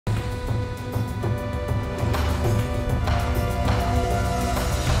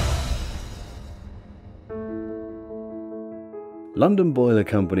London Boiler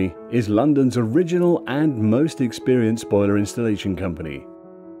Company is London's original and most experienced boiler installation company.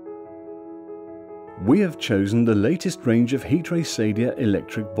 We have chosen the latest range of Heatrae Sadia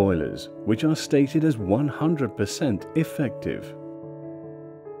electric boilers, which are stated as 100% effective.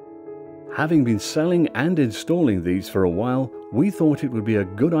 Having been selling and installing these for a while, we thought it would be a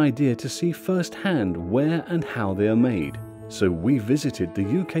good idea to see firsthand where and how they are made, so we visited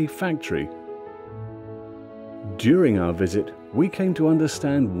the UK factory. During our visit, we came to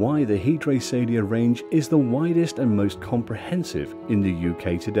understand why the Heatrae Sadia range is the widest and most comprehensive in the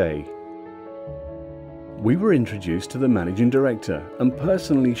UK today. We were introduced to the managing director and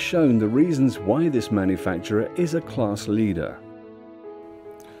personally shown the reasons why this manufacturer is a class leader.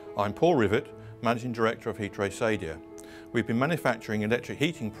 I'm Paul Rivet, Managing Director of Heatrae Sadia. We've been manufacturing electric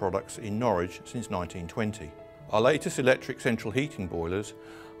heating products in Norwich since 1920. Our latest electric central heating boilers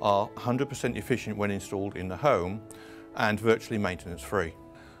are 100% efficient when installed in the home and virtually maintenance free.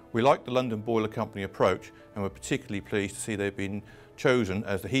 We like the London Boiler Company approach and we're particularly pleased to see they've been chosen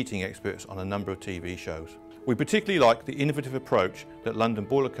as the heating experts on a number of TV shows. We particularly like the innovative approach that London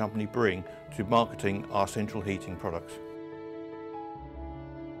Boiler Company bring to marketing our central heating products.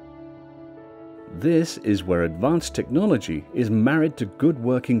 This is where advanced technology is married to good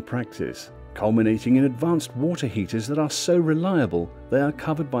working practice, culminating in advanced water heaters that are so reliable they are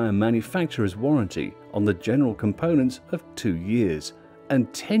covered by a manufacturer's warranty on the general components of 2 years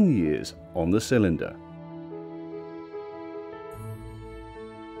and 10 years on the cylinder.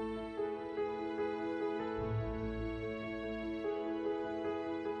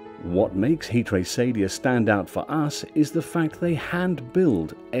 What makes Heatrae Sadia stand out for us is the fact they hand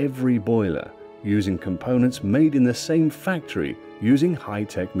build every boiler using components made in the same factory using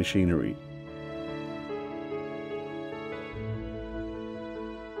high-tech machinery.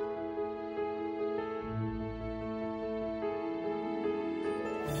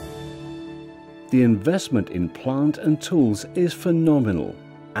 The investment in plant and tools is phenomenal,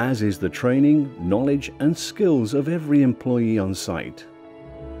 as is the training, knowledge and skills of every employee on site.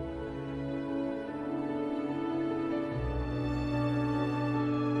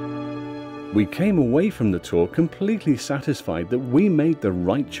 We came away from the tour completely satisfied that we made the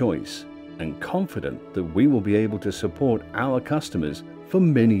right choice and confident that we will be able to support our customers for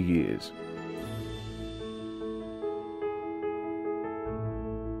many years.